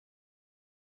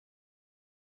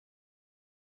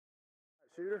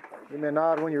Shooter, give me a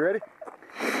nod when you're ready.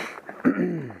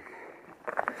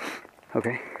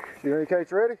 Okay. Shooter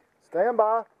indicates ready. Stand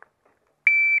by.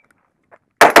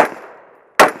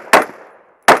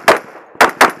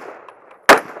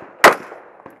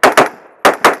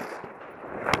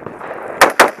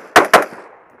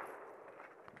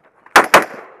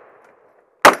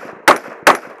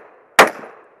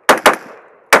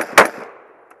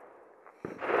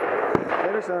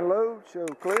 Finish, unload, show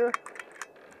clear.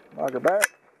 Lock it back.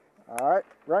 Alright,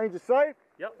 range is safe?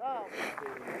 Yep.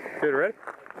 Shooter ready?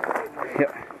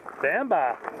 Yep. Stand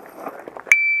by.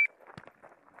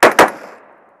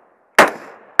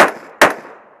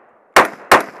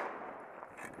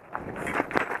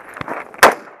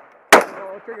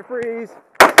 Oh, trigger freeze.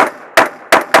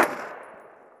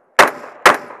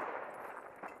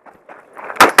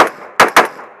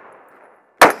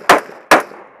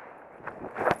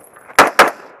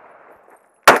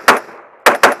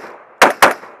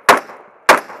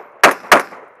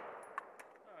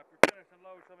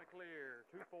 Load, show me clear.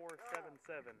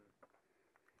 2477.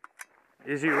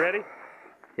 Is you ready?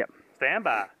 Yep. Stand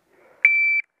by.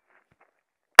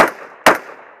 Oh,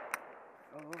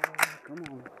 come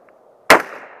on.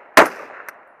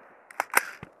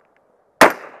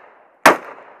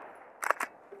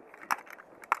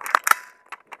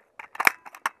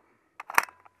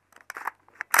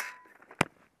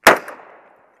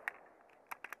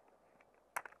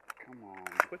 Come on.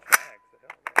 Which mags the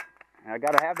hell? I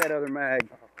gotta have that other mag.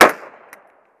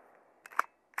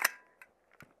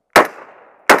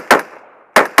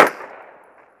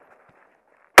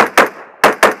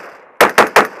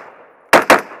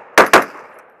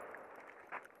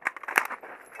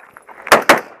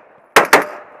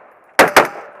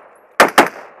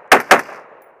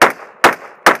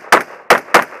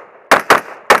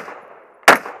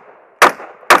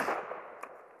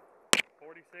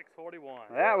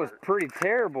 That was pretty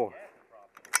terrible.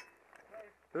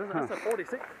 That's a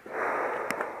 46.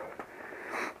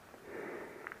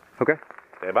 Okay.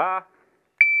 Stand by.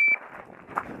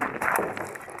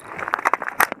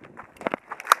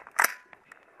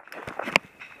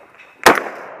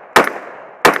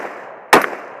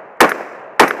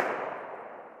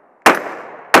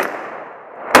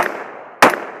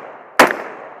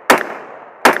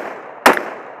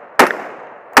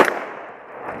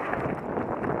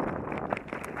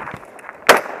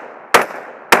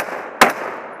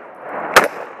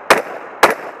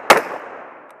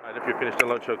 If you're finished,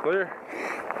 unload, show clear.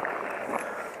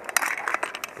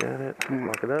 Got it.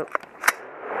 Lock it up.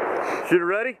 Shooter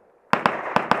ready?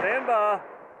 Stand by.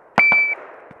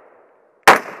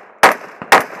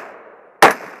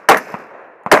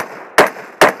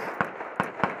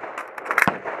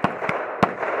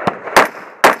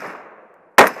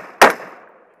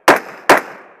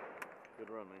 Good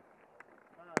run, man.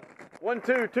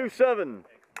 1227.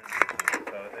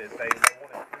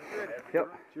 Yep.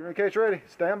 Shooter indicates ready.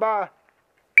 Stand by.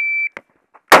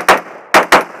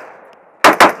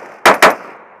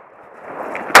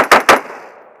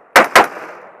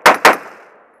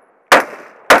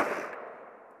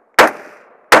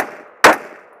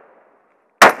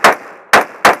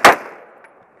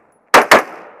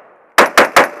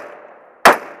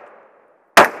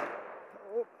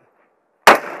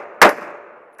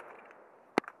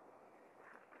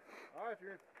 Alright, if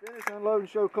you're finished, unload and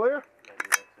show clear.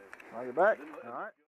 Lock it back. Alright.